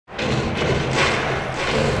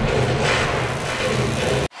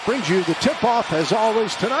Brings you the tip-off, as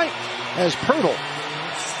always, tonight, as Pirtle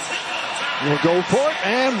will go for it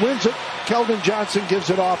and wins it. Keldon Johnson gives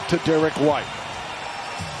it off to Derek White.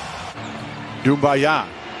 Doumbaya,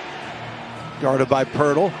 guarded by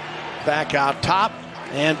Pirtle. Back out top,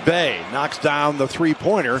 and Bay knocks down the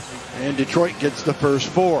three-pointer, and Detroit gets the first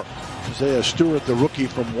four. Isaiah Stewart, the rookie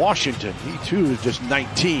from Washington, he too is just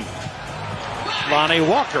 19. Lonnie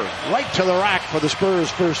Walker right to the rack for the Spurs'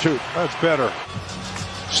 first hoop. That's better.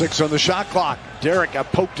 6 on the shot clock. Derek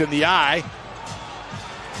got poked in the eye.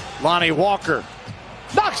 Lonnie Walker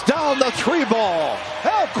knocks down the three ball.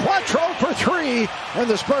 El Quattro for three, and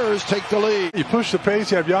the Spurs take the lead. You push the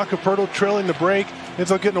pace, you have Jakob Poeltl trailing the break,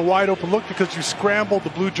 ends up getting a wide open look because you scrambled the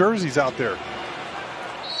blue jerseys out there.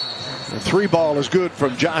 The three ball is good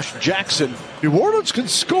from Josh Jackson. New Orleans can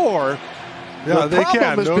score. Yeah, the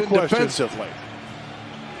problem has been defensively.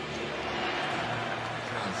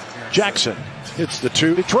 Jackson hits the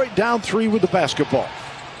two. Detroit down 3 with the basketball.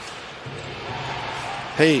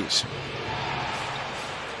 Hayes.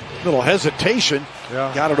 Little hesitation.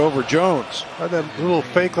 Yeah. Got it over Jones. Had that little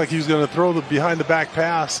fake like he was going to throw the behind the back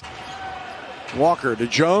pass. Walker to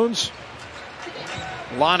Jones.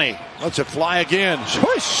 Lonnie lets it fly again.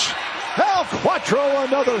 Swish! El Quattro,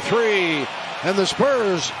 another three. And the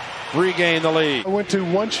Spurs regain the lead. I went to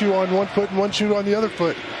one shoe on one foot and one shoe on the other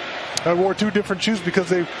foot. I wore 2 different shoes because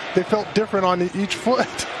they felt different on each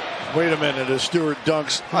foot. Wait a minute, as Stewart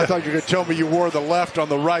dunks, I thought you were going to tell me you wore the left on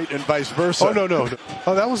the right and vice versa. Oh, no.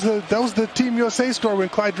 Oh, that was the Team USA store when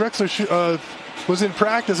Clyde Drexler was in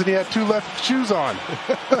practice and he had 2 left shoes on.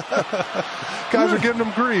 Guys are giving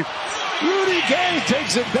him grief. Rudy Gay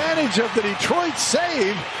takes advantage of the Detroit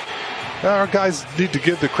save. Our guys need to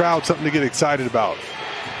give the crowd something to get excited about.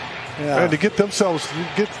 Yeah. And to get themselves,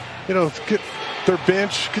 get their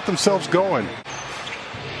bench, get themselves going.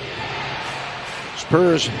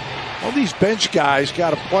 Spurs, all these bench guys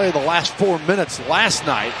got to play the last 4 minutes last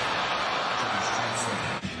night.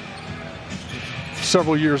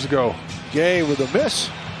 Several years ago. Gay with a miss.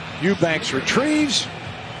 Eubanks retrieves.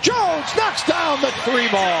 Jones knocks down the three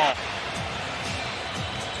ball.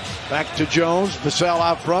 Back to Jones. Vassell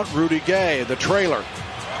out front. Rudy Gay, the trailer.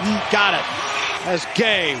 Got it. As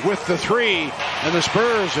Gay with the three, and the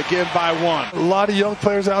Spurs again by 1. A lot of young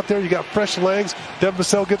players out there. You got fresh legs. Devin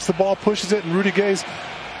Vassell gets the ball, pushes it, and Rudy Gay's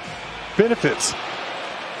benefits.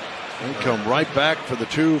 They come right back for the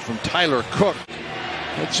 2 from Tyler Cook.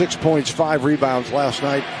 Had 6 points, 5 rebounds last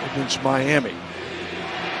night against Miami.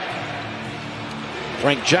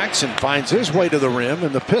 Frank Jackson finds his way to the rim,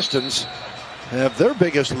 and the Pistons have their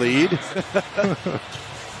biggest lead.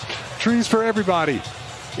 Trees for everybody.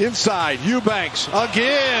 Inside, Eubanks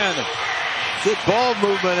again. Good ball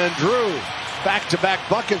movement, and Drew. Back-to-back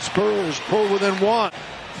bucket. Spurs pull within 1.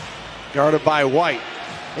 Guarded by White.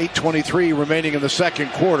 8:23 remaining in the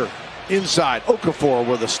second quarter. Inside, Okafor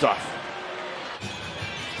with the stuff.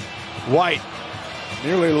 White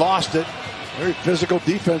nearly lost it. Very physical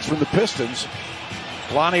defense from the Pistons.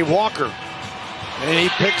 Lonnie Walker. And he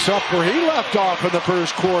picks up where he left off in the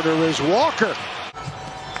first quarter is Walker.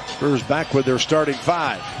 Spurs back with their starting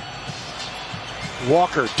 5.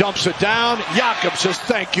 Walker dumps it down. Jakob says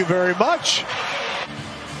thank you very much.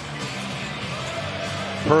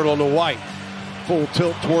 Pirtle to White. Full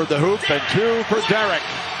tilt toward the hoop, and 2 for Derek.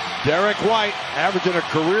 Derek White averaging a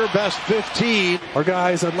career best 15. Our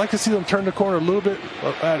guys, I'd like to see them turn the corner a little bit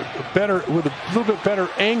better, with a little bit better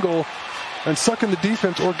angle and suck in the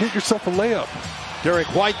defense, or get yourself a layup.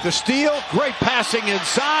 Derek White the steal. Great passing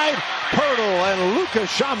inside. Pirtle and Luka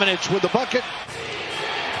Šamanić with the bucket.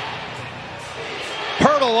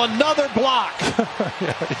 Pirtle another block.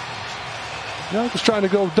 Now he's trying to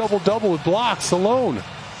go double-double with blocks alone.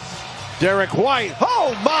 Derek White.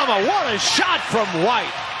 Oh, mama, what a shot from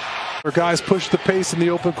White. Our guys push the pace in the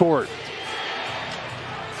open court.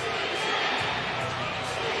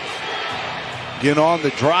 Again on the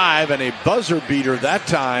drive, and a buzzer beater that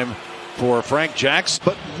time for Frank Jackson.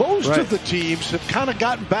 But most of the teams have kind of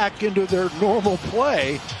gotten back into their normal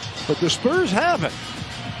play, but the Spurs haven't.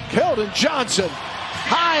 Keldon Johnson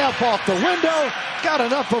high up off the window, got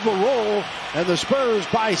enough of a roll, and the Spurs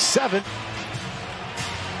by 7.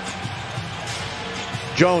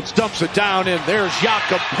 Jones dumps it down, and there's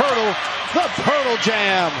Jakob Poeltl, the Poeltl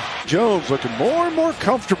jam. Jones looking more and more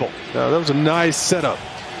comfortable. That was a nice setup.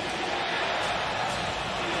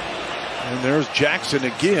 And there's Jackson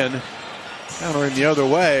again, countering the other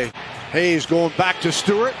way. Hayes going back to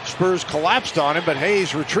Stewart. Spurs collapsed on him, but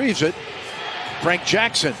Hayes retrieves it. Frank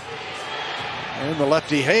Jackson. And the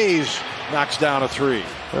lefty Hayes knocks down a 3.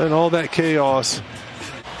 And all that chaos.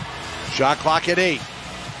 Shot clock at 8.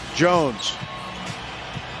 Jones.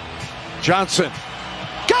 Johnson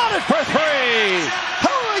got it for three.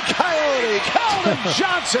 Holy coyote, Keldon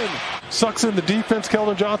Johnson. Sucks in the defense.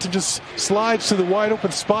 Keldon Johnson just slides to the wide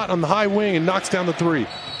open spot on the high wing and knocks down the three.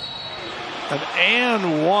 An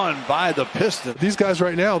and one by the Pistons. These guys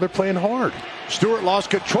right now, they're playing hard. Stewart lost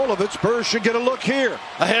control of it. Spurs should get a look here.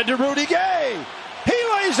 Ahead to Rudy Gay. He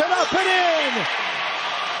lays it up and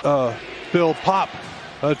in. Bill Pop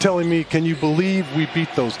telling me, can you believe we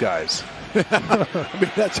beat those guys? I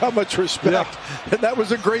mean, that's how much respect. Yeah. And that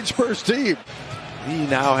was a great Spurs team. He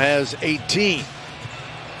now has 18.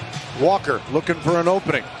 Walker looking for an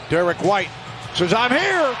opening. Derek White says, I'm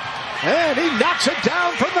here. And he knocks it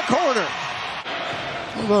down from the corner.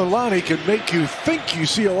 Although Lonnie can make you think you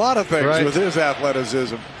see a lot of things with his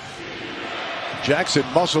athleticism. Jackson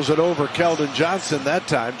muscles it over Keldon Johnson that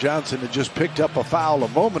time. Johnson had just picked up a foul a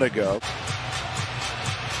moment ago.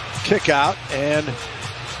 Kick out, and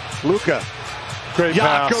Luka. Great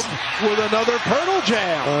Jakob pass. With another Pirtle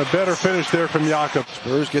jam. Better finish there from Jakob.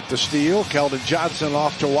 Spurs get the steal. Keldon Johnson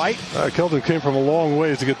off to White. Keldon came from a long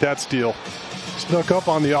ways to get that steal. Snuck up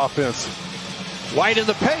on the offense. White in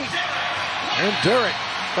the paint. And Derek.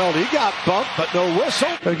 Well, he got bumped, but no whistle.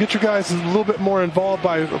 Get your guys a little bit more involved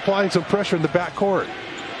by applying some pressure in the backcourt.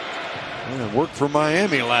 Yeah, it worked for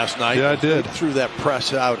Miami last night. Yeah, it did. They threw that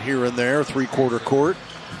press out here and there, three-quarter court.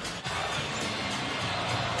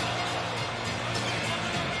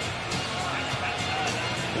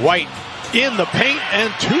 White in the paint,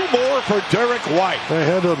 and two more for Derek White. They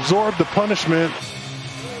had to absorb the punishment.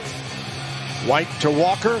 White to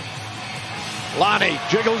Walker. Lonnie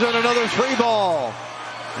jiggles in another three ball.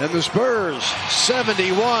 And the Spurs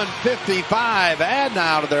 71-55 add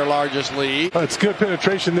now to their largest lead. It's good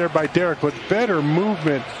penetration there by Derek, but better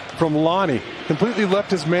movement from Lonnie. Completely left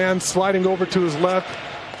his man, sliding over to his left.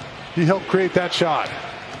 He helped create that shot.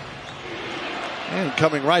 And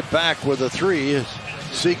coming right back with a three is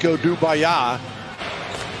Sekou Doumbouya.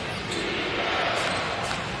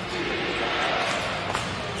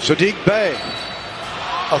 Saddiq Bey,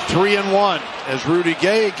 a 3-and-1 as Rudy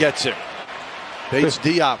Gay gets it. Bates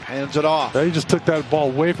Diop hands it off. He just took that ball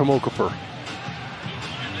away from Okafor.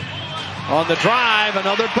 On the drive,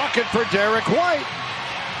 another bucket for Derek White.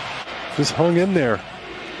 Just hung in there.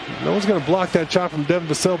 No one's going to block that shot from Devin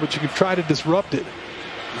Vassell, but you can try to disrupt it.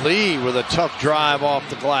 Lee with a tough drive off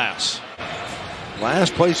the glass.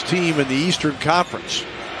 Last place team in the Eastern Conference.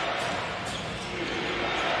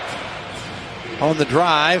 On the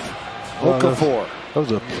drive, Okafor. That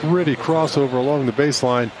was a pretty crossover along the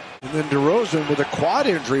baseline. And then DeRozan with a quad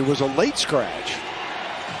injury was a late scratch.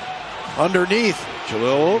 Underneath,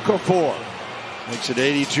 Jahlil Okafor makes it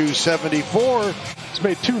 82-74. He's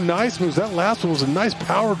made two nice moves. That last one was a nice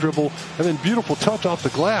power dribble and then beautiful touch off the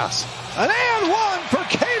glass. An and one for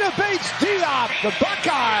Keita Bates-Diop. The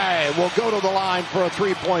Buckeye will go to the line for a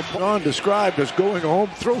three-point play. Described as going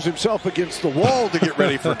home, throws himself against the wall to get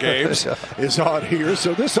ready for games, is on here.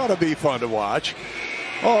 So this ought to be fun to watch.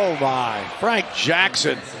 Oh my, Frank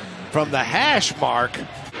Jackson from the hash mark.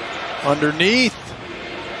 Underneath,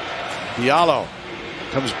 Diallo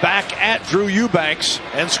comes back at Drew Eubanks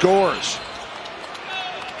and scores.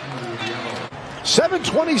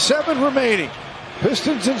 7:27 remaining.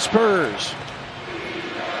 Pistons and Spurs.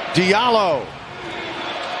 Diallo.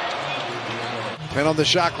 10 on the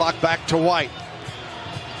shot clock, back to White.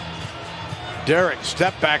 Derek,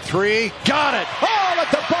 step back three. Got it. Oh,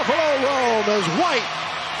 let the Buffalo roll as White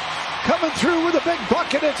coming through with a big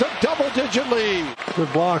bucket. It's a double-digit lead.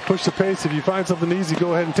 Good block. Push the pace. If you find something easy,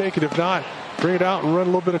 go ahead and take it. If not, bring it out and run a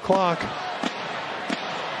little bit of clock.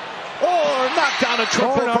 Or knock down a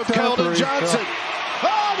triple from Keldon Johnson.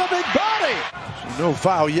 Oh, the big body. So no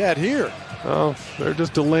foul yet here. Oh, they're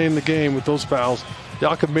just delaying the game with those fouls.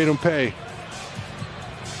 Jakob made them pay.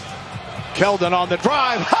 Keldon on the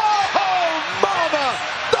drive. Oh, mama,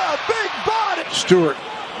 the big body. Stewart.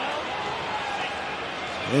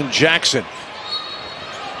 And Jackson.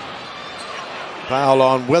 Foul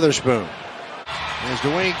on Witherspoon. As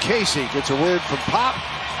Dwayne Casey gets a word from Pop.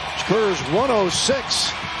 Spurs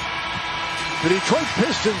 106. The Detroit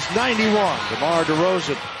Pistons 91. DeMar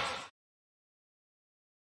DeRozan